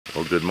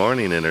Well, good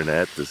morning,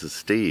 Internet. This is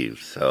Steve.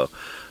 So,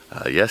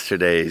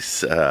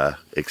 yesterday's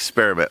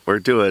experiment, we're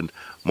doing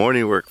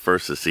morning work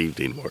versus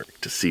evening work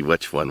to see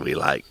which one we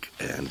like.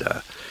 And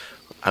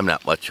I'm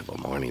not much of a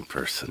morning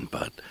person,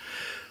 but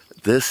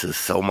this is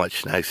so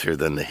much nicer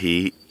than the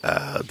heat.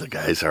 The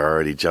guys are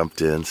already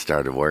jumped in,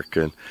 started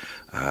working.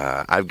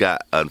 I've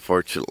got,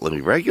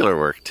 unfortunately, regular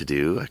work to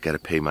do. I've got to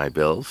pay my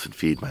bills and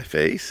feed my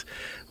face,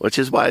 which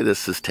is why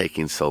this is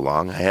taking so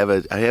long. I have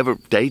a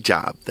day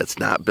job that's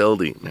not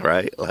building,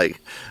 right? Like,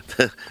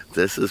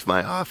 this is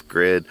my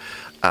off-grid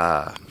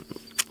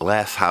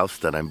last house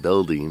that I'm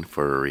building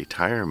for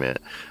retirement,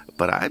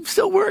 but I'm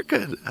still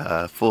working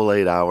full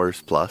 8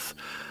 hours plus.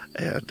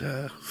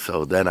 And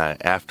so then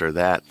after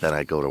that,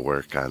 I go to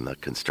work on the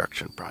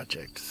construction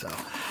project. So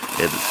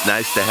it's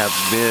nice to have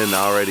men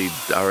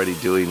already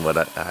doing what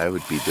I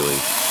would be doing.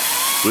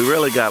 We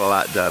really got a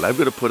lot done. I'm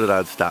going to put it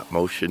on stop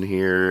motion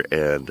here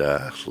and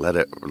let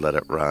it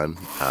run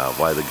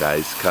while the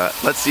guys cut.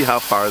 Let's see how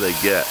far they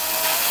get.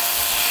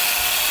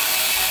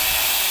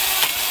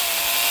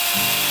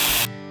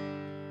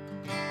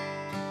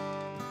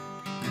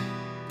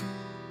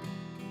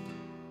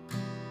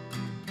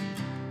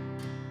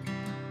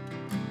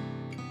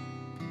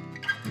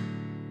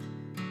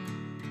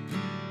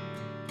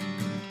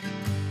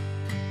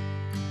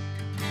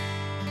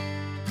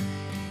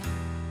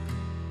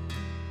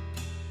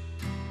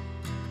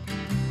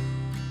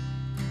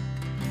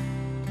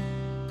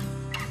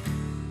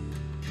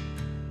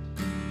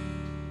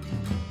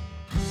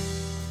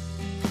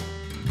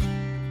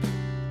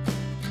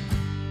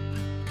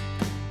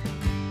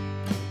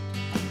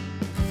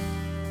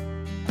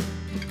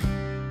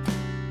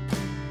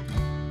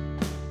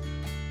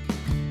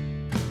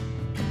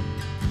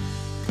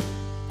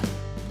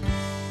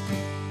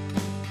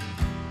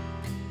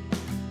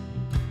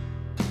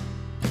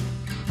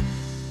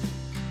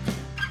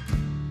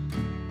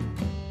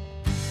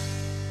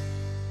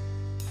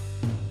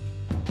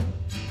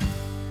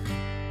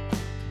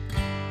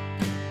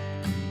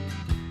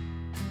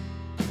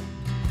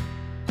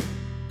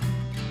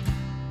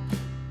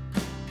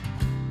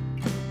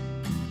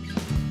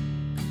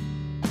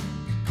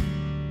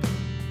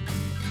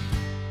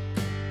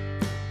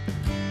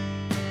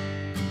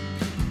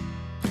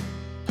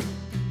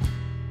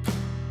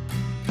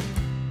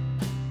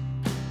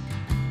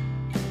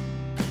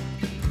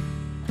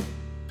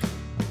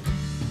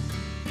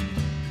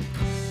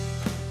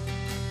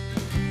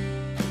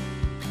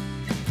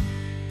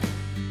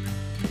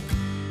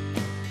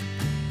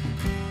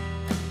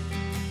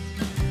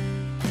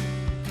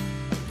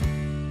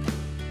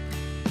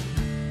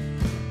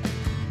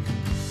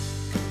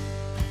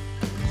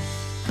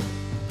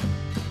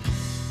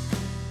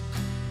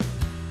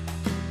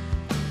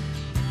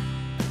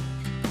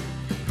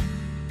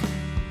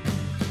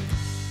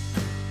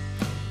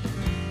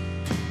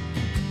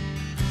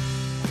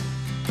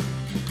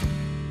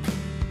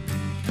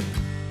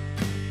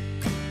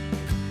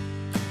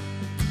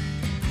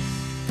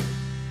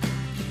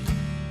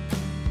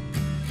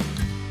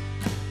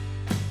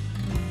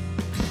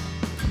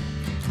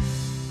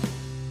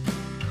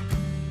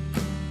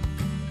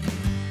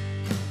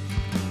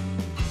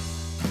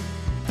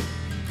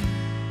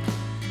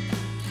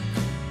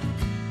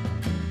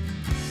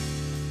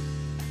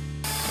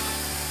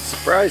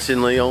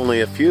 Surprisingly,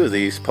 only a few of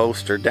these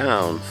posts are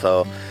down,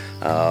 so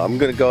I'm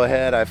going to go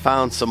ahead. I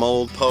found some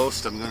old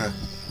posts. I'm going to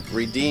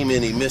redeem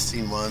any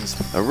missing ones.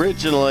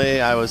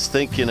 Originally, I was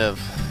thinking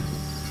of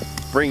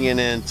bringing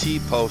in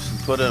T-posts and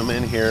put them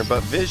in here,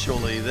 but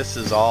visually, this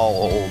is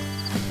all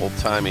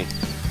old-timey.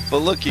 But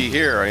looky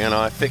here, you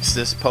know, I fixed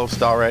this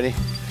post already.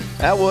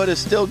 That wood is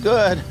still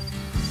good.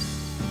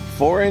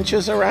 4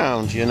 inches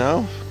around, you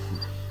know.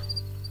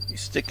 You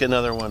stick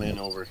another one in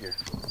over here.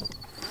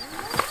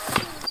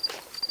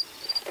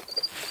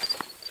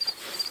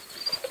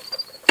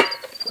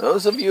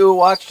 Those of you who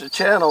watch the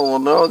channel will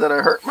know that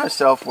I hurt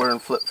myself wearing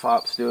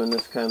flip-flops doing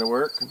this kind of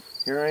work.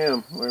 Here I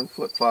am, wearing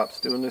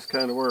flip-flops doing this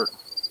kind of work.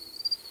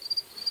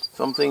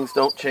 Some things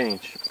don't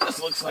change.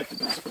 This looks like the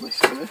best place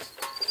for this.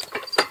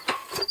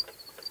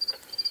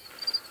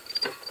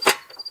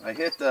 I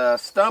hit the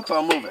stump,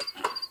 I'll move it.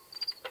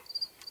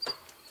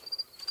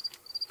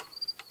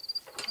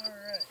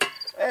 Alright.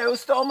 Hey, who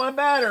stole my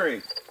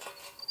battery?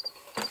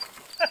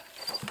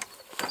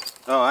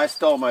 Oh, I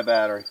stole my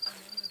battery.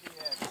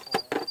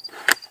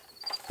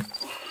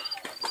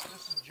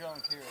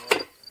 Junk here,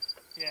 right?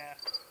 Yeah.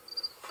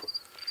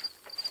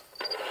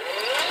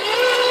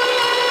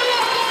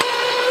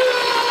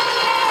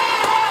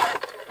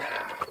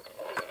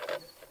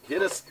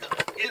 Hit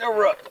a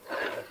root.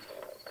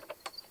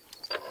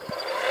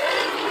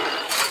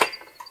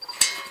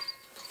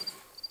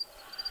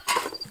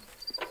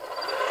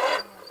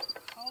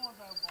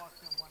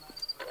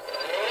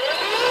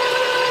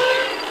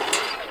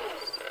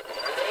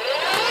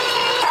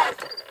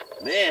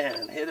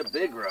 Man, hit a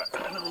big rut.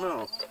 I don't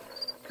know.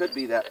 Could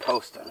be that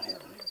post I'm hitting.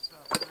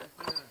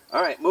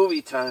 Alright,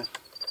 movie time.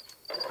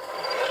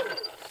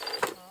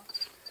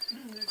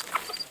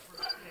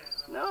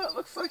 No, it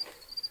looks like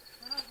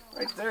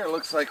right there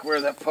looks like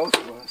where that post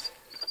was.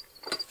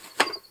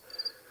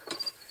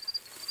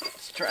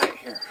 try it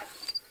here.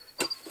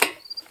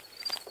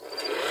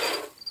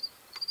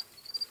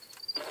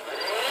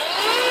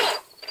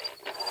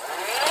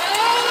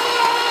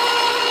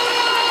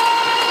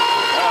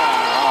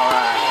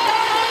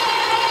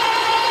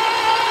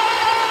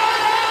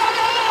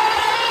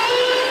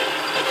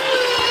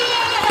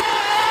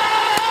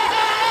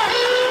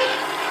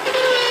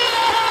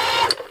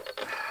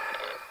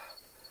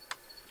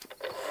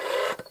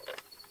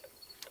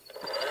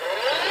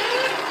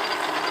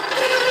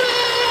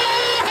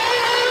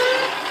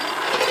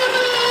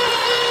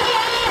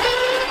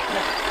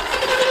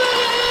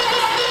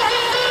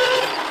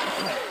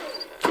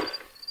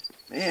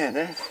 Man,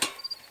 that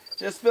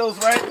just fills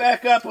right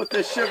back up with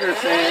the sugar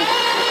sand.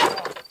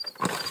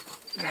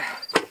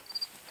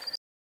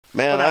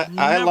 Man,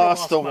 I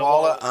lost a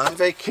wallet on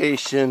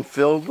vacation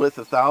filled with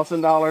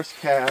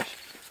 $1,000 cash.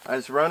 I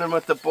was running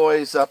with the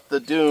boys up the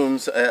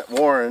dunes at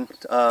Warren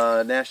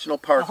National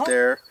Park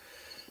there,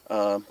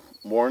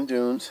 Warren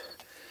Dunes.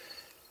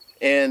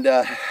 And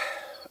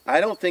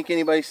I don't think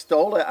anybody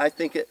stole it. I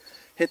think it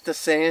hit the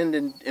sand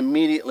and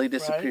immediately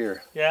disappeared.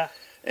 Right. Yeah.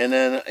 And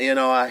then, you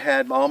know, I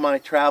had all my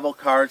travel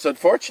cards.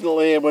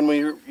 Unfortunately, when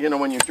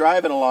when you're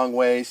driving a long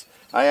ways,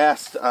 I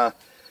asked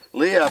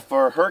Leah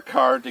for her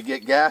card to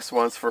get gas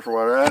once for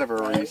whatever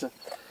reason.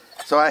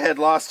 So I had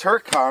lost her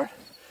card.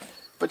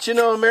 But you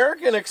know,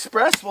 American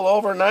Express will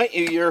overnight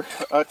you your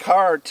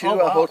card to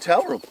a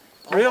hotel room.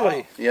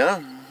 Really?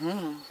 Yeah.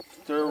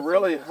 They're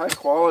really high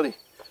quality.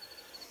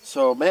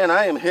 So, man,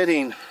 I am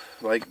hitting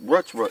like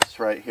roots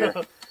right here.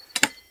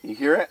 You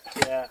hear it?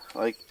 Yeah.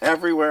 Like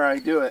everywhere I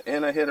do it,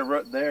 and I hit a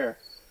root there.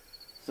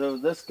 So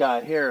this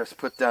guy here has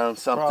put down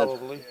something.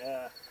 Probably.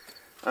 Yeah.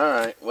 All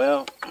right.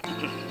 Well,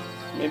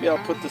 maybe I'll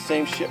put the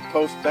same ship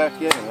post back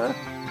in, huh?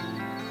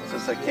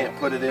 Since I can't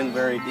put it in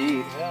very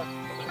deep. Yeah.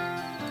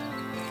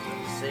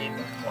 Save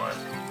that one.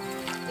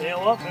 Yeah.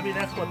 Well, maybe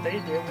that's what they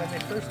did when they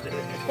first did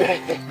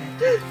it.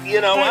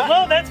 You know what?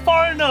 Well, that's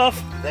far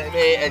enough.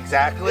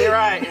 Exactly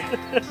right.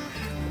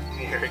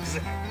 You're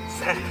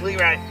exactly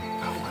right.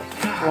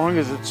 As long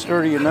as it's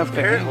sturdy enough to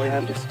Apparently,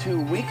 handle. I'm just too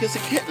weak as a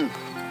kitten.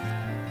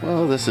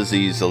 Well, this is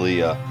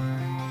easily a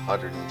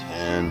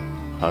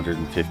 110,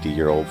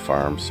 150-year-old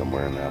farm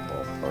somewhere in that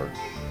ballpark.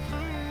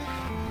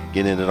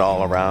 Getting it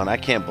all around. I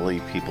can't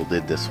believe people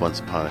did this once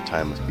upon a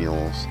time with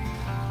mules.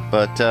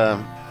 But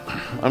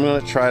I'm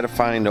going to try to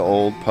find an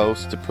old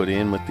post to put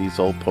in with these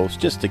old posts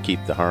just to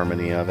keep the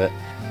harmony of it.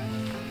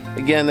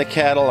 Again, the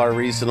cattle are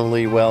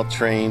reasonably well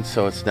trained,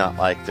 so it's not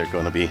like they're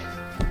going to be,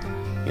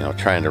 you know,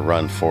 trying to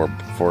run four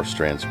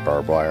strands of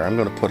barbed wire. I'm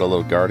going to put a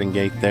little garden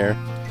gate there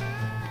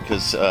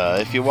because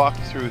if you walk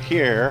through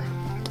here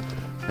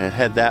and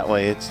head that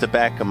way, it's the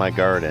back of my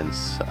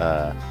gardens.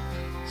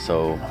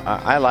 So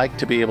I like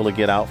to be able to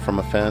get out from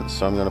a fence,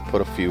 so I'm going to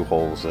put a few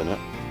holes in it.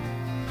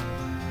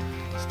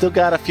 Still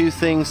got a few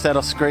things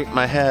that'll scrape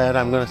my head.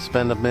 I'm going to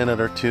spend a minute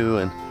or two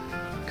and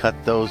cut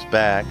those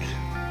back.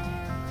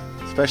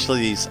 Especially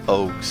these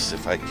oaks.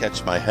 If I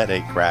catch my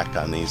headache rack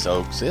on these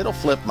oaks, it'll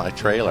flip my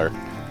trailer.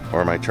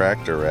 Or my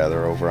tractor,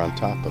 rather, over on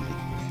top of me.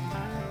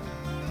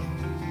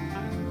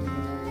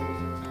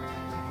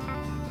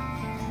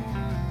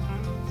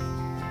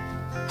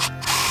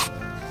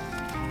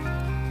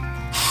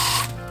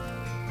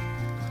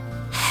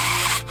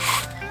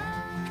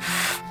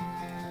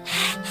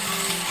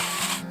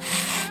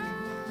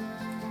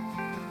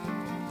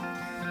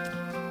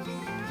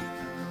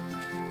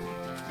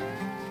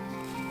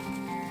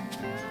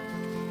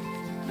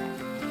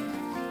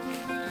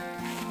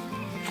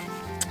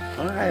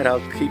 Alright, I'll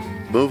keep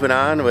moving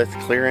on with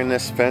clearing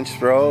this fence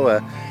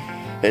row.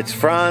 It's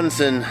Franz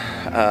and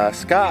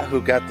Scott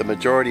who got the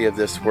majority of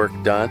this work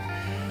done.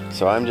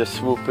 So I'm just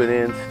swooping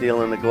in,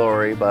 stealing the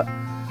glory, but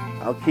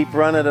I'll keep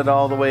running it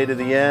all the way to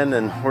the end,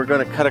 and we're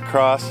going to cut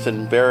across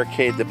and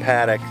barricade the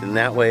paddock, and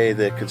that way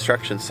the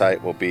construction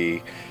site will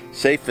be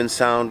safe and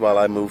sound while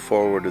I move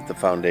forward with the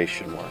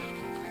foundation work.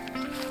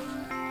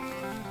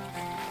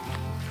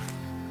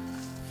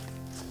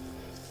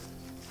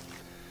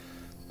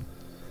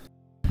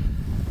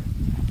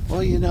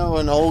 Well, you know,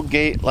 an old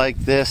gate like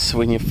this,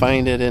 when you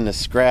find it in a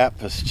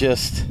scrap, it's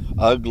just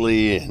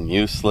ugly and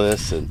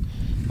useless, and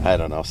I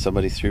don't know,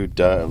 somebody threw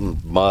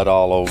mud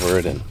all over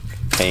it and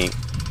paint.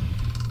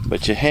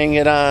 But you hang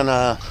it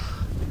on,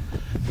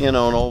 you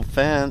know, an old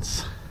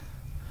fence,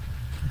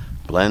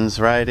 blends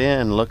right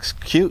in, looks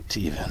cute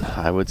even.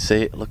 I would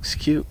say it looks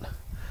cute.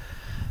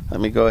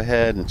 Let me go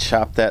ahead and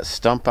chop that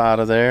stump out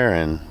of there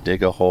and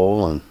dig a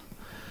hole and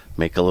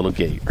make a little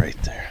gate right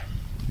there.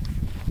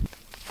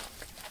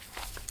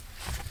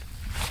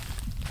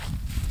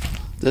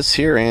 This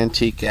here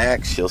antique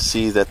axe, you'll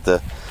see that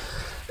the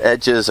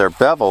edges are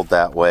beveled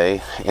that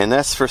way, and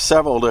that's for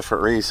several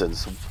different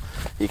reasons.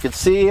 You can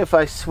see if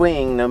I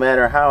swing, no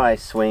matter how I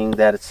swing,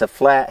 that it's a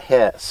flat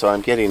hit, so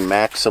I'm getting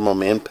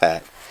maximum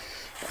impact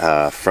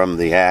from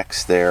the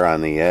axe there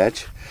on the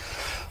edge.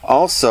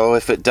 Also,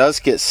 if it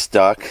does get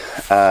stuck,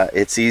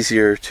 it's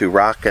easier to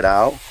rock it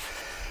out,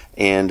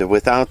 And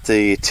without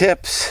the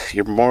tips,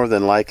 you're more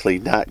than likely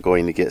not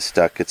going to get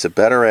stuck. It's a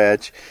better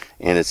edge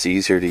and it's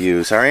easier to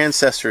use. Our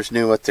ancestors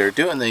knew what they're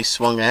doing. They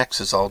swung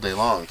axes all day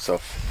long. So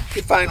if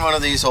you find one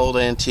of these old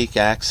antique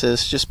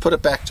axes, just put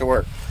it back to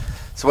work.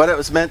 So what it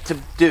was meant to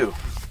do.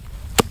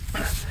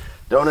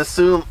 Don't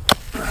assume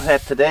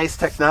that today's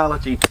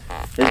technology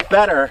is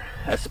better,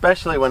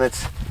 especially when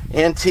it's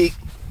antique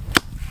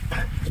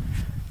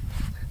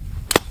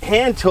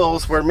hand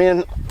tools where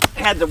men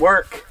had to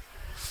work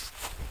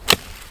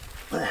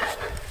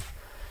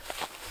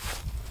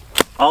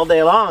all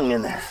day long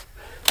in there,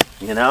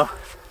 you know.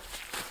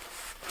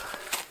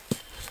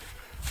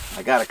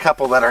 I got a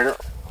couple that are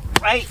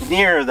right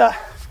near the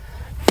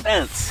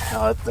fence.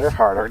 Oh, they're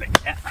harder to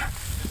get.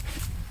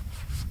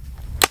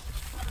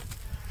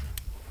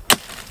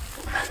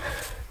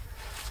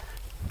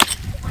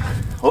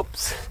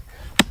 Oops.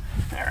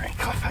 Alright,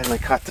 finally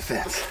caught the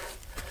fence.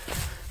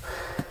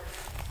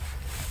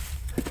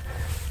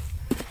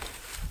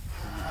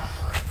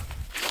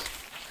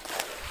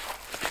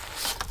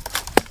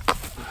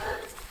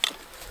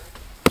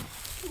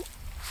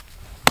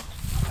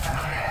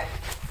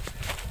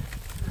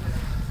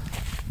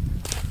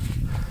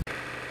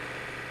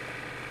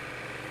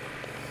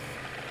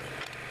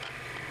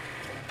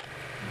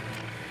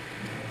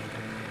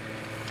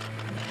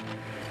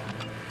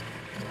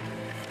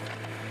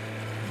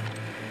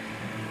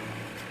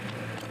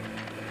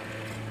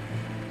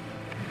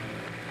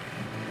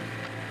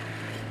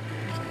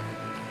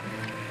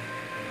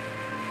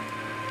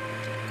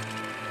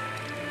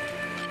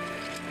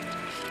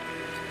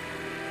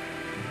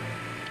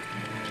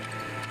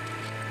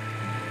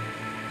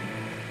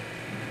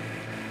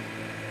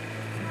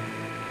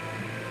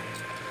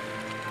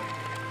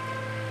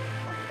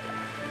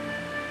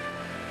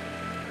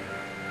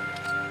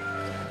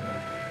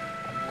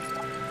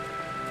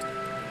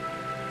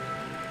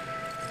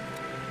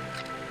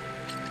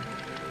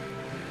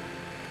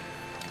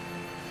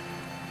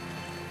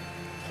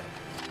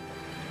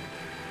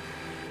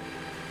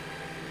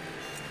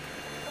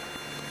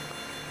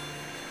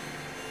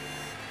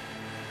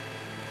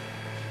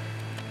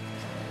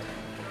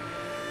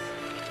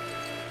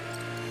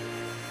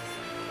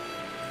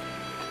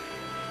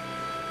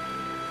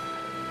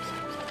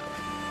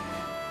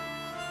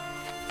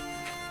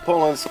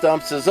 Pulling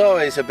stumps is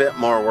always a bit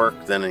more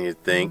work than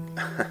you'd think.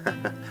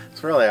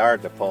 It's really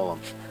hard to pull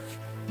them.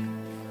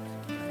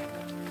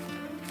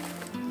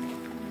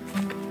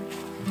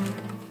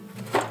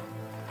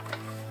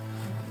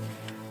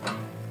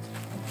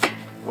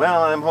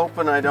 Well, I'm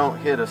hoping I don't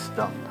hit a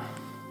stump.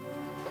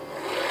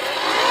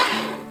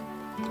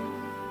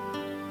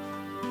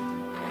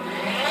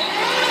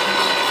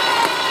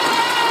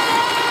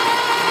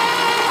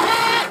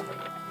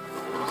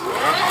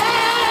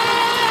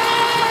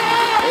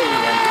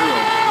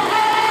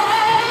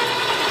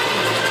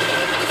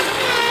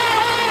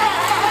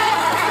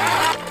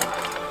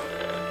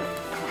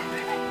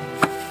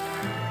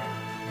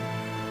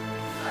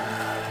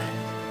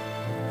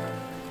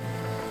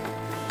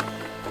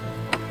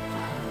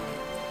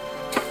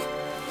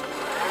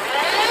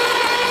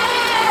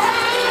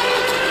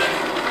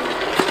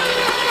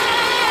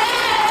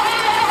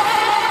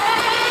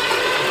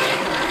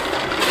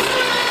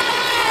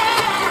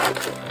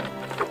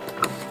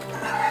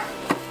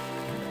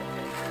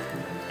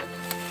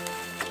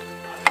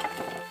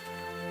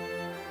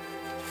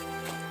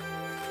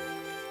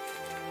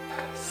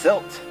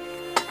 Silt.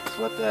 That's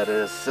what that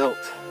is, silt.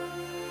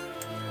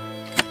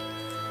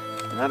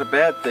 Not a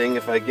bad thing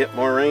if I get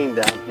more rain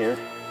down here.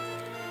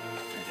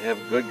 I have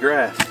good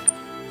grass.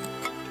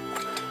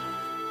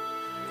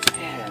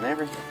 And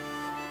every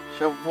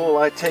shovelful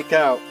I take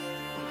out,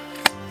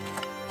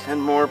 10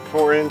 more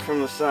pour in from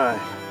the side.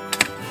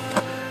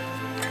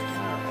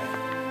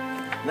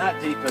 Alright. Not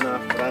deep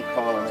enough, but I'm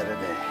calling it a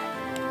day.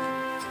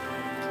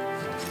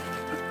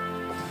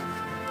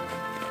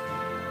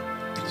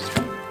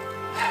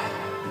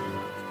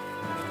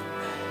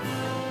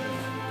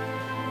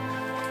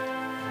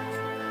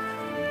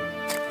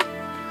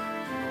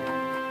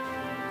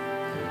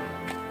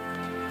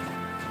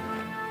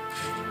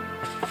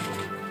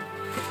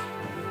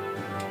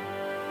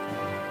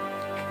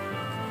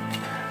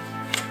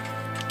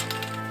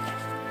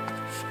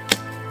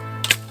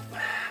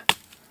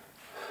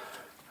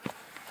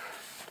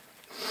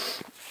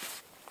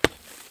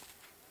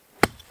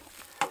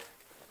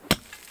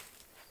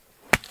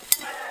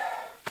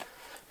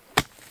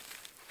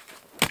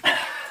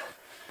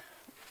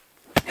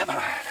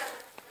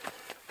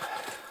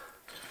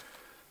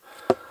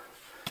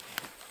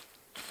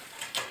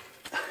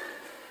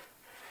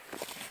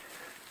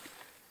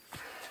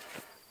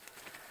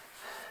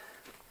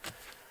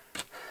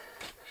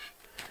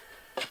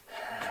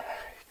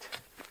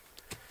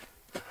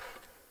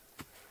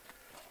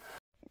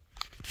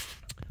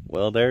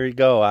 Well, there you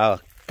go.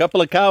 A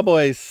couple of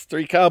cowboys,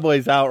 3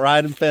 cowboys out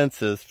riding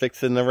fences,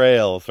 fixing the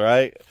rails,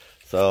 right?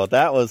 So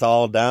that was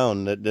all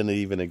down. That didn't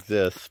even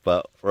exist,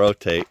 but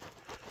rotate.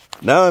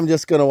 Now I'm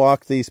just going to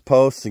walk these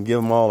posts and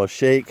give them all a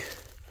shake.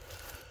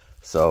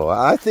 So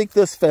I think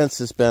this fence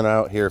has been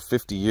out here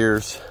 50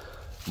 years,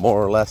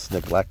 more or less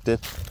neglected.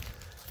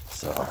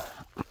 So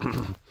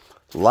a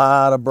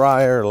lot of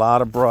briar, a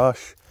lot of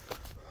brush.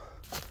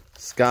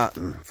 Scott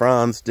and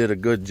Franz did a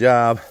good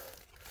job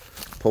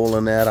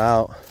pulling that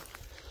out.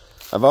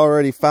 I've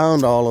already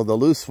found all of the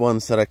loose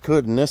ones that I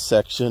could in this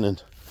section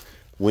and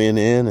went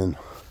in and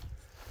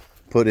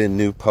put in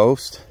new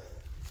posts.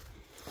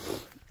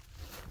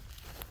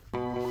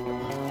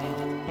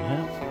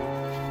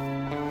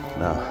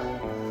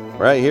 Now,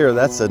 right here,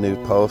 that's a new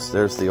post.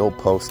 There's the old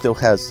post. Still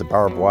has the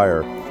barbed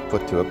wire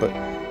put to it. But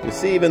you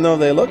see, even though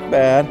they look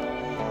bad,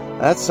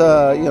 that's,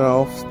 you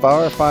know,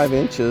 4 or 5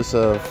 inches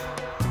of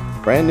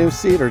brand new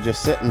cedar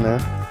just sitting there.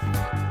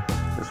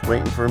 Just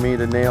waiting for me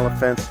to nail a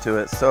fence to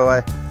it. So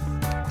I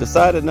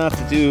decided not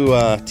to do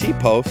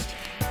T-post.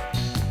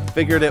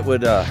 Figured it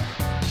would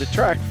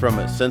detract from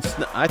it, since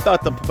I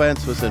thought the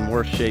fence was in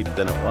worse shape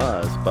than it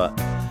was. But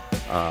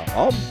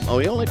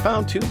we only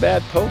found 2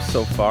 bad posts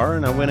so far,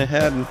 and I went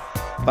ahead and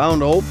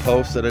found old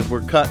posts that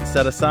were cut and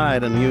set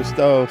aside and used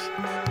those.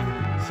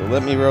 So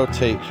let me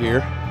rotate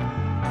here.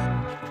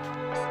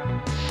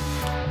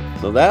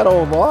 So that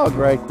old log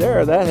right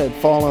there, that had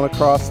fallen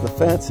across the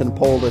fence and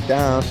pulled it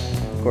down.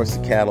 Of course,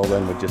 the cattle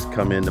then would just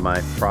come into my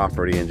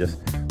property and just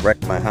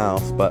wreck my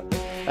house. But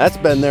that's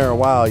been there a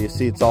while. You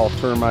see, it's all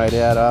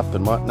termite-ed up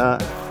and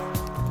whatnot.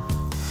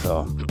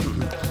 So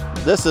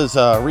this is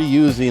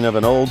reusing of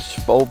an old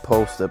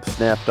post that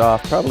snapped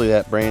off, probably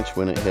that branch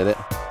when it hit it.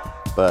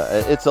 But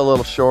it's a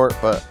little short,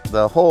 but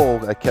the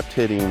hole, I kept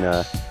hitting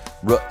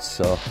roots.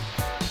 So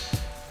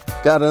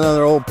got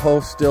another old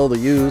post still to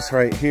use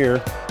right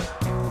here.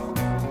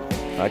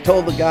 I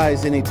told the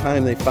guys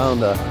anytime they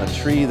found a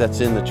tree that's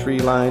in the tree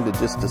line to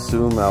just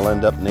assume I'll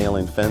end up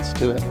nailing fence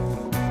to it.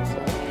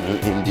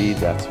 So, indeed,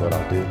 that's what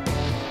I'll do.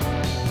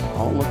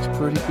 All looks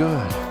pretty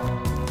good.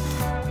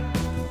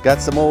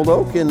 Got some old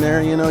oak in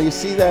there, you know, you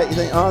see that, you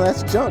think, oh,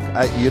 that's junk.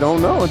 You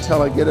don't know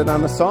until I get it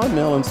on the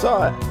sawmill and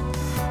saw it.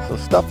 So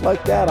stuff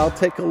like that I'll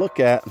take a look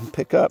at and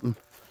pick up and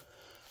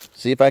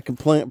see if I can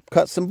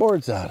cut some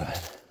boards out of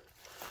it.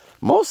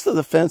 Most of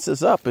the fence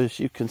is up, as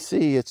you can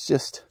see. It's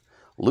just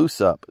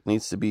loose up. It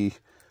needs to be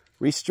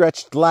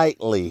restretched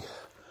lightly.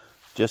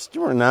 Just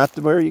not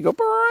where you go,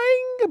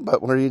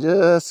 but where you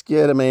just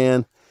get a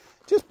man,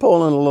 just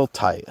pulling a little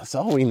tight. That's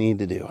all we need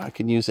to do. I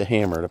can use a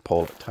hammer to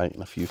pull it tight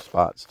in a few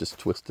spots, just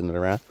twisting it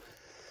around.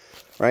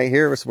 Right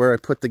here is where I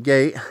put the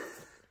gate.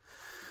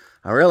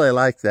 I really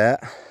like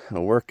that.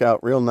 It'll work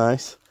out real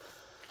nice.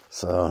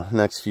 So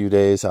next few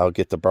days I'll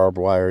get the barbed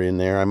wire in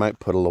there. I might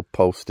put a little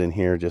post in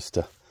here just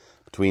to,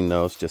 between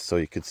those, just so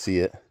you could see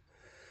it.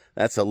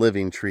 That's a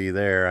living tree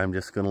there. I'm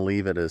just going to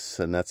leave it as,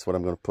 and that's what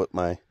I'm going to put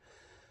my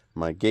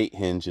gate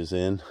hinges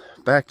in.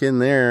 Back in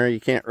there,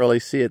 you can't really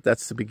see it.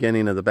 That's the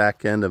beginning of the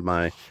back end of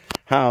my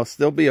house.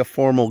 There'll be a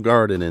formal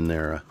garden in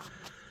there,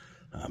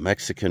 a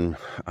Mexican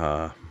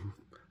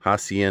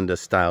hacienda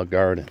style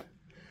garden.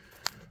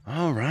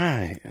 All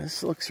right,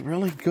 this looks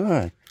really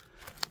good.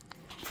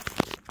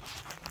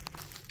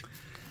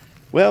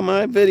 Well,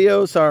 my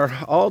videos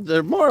are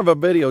they're more of a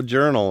video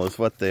journal is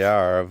what they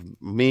are,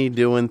 of me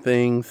doing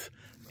things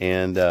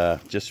and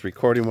just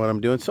recording what I'm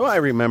doing. So I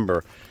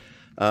remember,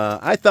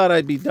 I thought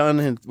I'd be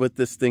done with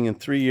this thing in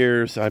 3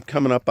 years. I'm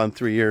coming up on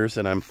 3 years,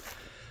 and I'm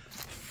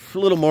a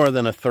little more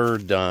than a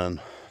third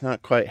done.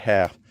 Not quite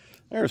half.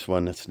 There's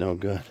one that's no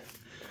good.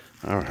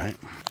 All right.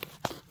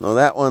 Well,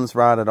 that one's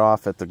rotted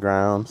off at the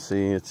ground.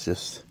 See, it's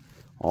just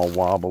all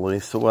wobbly.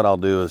 So what I'll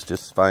do is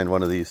just find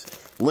one of these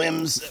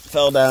limbs that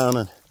fell down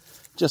and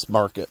just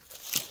mark it.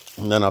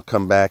 And then I'll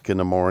come back in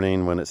the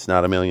morning when it's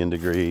not 1,000,000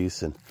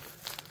 degrees and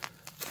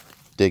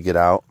dig it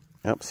out.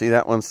 Yep, see,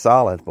 that one's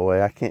solid.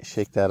 Boy, I can't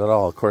shake that at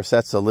all. Of course,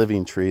 that's a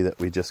living tree that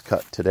we just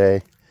cut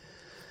today.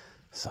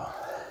 So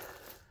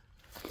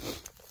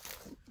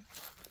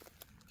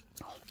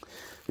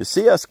you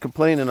see us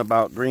complaining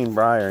about green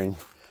briar.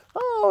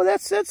 Oh,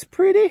 that's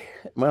pretty.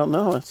 Well,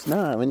 no, it's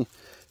not. When you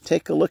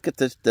take a look at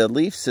the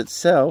leaves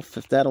itself,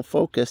 if that'll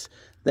focus,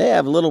 they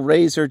have little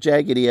razor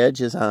jaggedy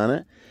edges on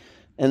it.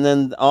 And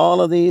then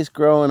all of these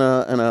grow in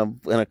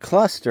a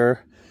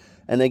cluster,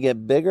 and they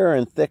get bigger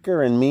and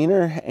thicker and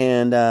meaner.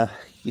 And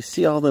you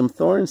see all them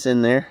thorns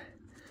in there.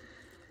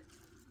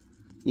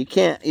 You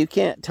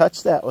can't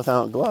touch that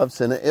without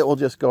gloves, and it will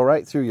just go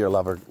right through your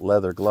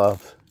leather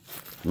glove.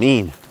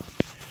 Mean.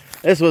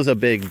 This was a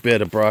big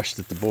bit of brush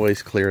that the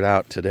boys cleared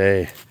out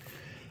today.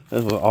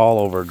 This was all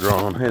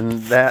overgrown,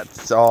 and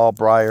that's all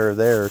briar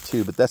there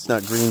too, but that's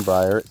not green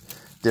briar. It's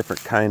a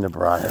different kind of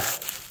briar.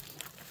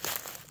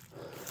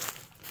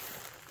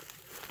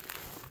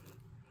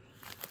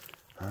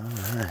 All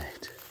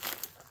right.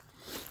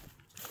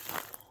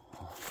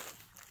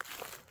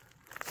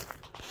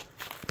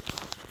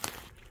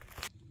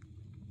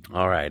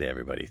 All right,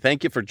 everybody.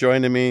 Thank you for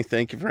joining me.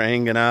 Thank you for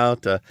hanging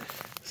out.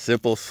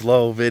 Simple,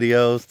 slow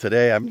videos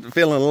today. I'm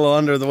feeling a little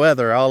under the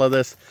weather. All of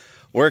this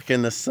work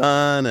in the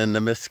sun and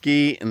the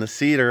mesquite and the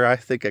cedar. I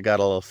think I got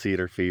a little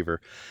cedar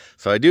fever.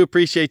 So I do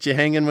appreciate you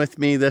hanging with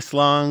me this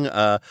long.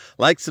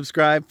 Like,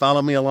 subscribe,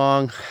 follow me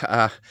along.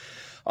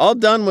 All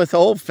done with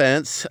old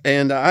fence,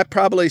 and I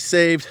probably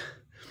saved,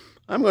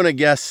 I'm going to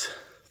guess,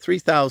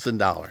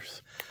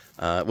 $3,000.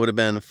 It would have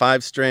been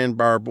 5-strand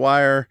barbed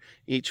wire.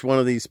 Each one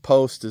of these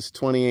posts is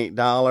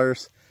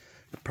 $28.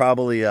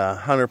 Probably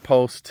 100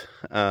 posts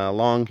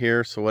long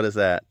here. So what is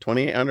that?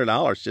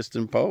 $2,800 just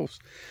in posts.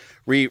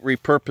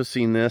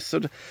 Repurposing this.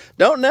 So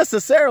don't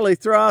necessarily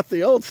throw out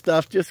the old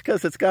stuff just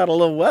because it's got a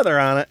little weather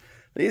on it.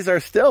 These are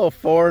still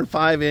 4 and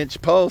 5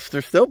 inch posts.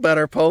 They're still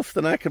better posts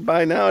than I could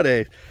buy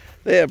nowadays.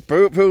 They have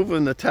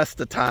proven the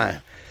test of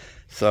time.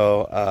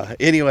 So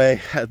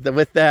anyway,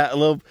 with that, a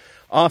little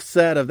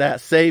offset of that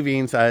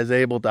savings, I was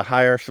able to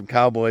hire some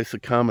cowboys to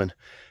come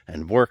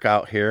and work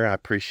out here. I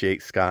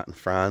appreciate Scott and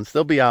Franz.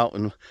 They'll be out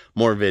in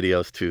more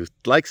videos too.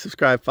 Like,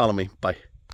 subscribe, follow me. Bye.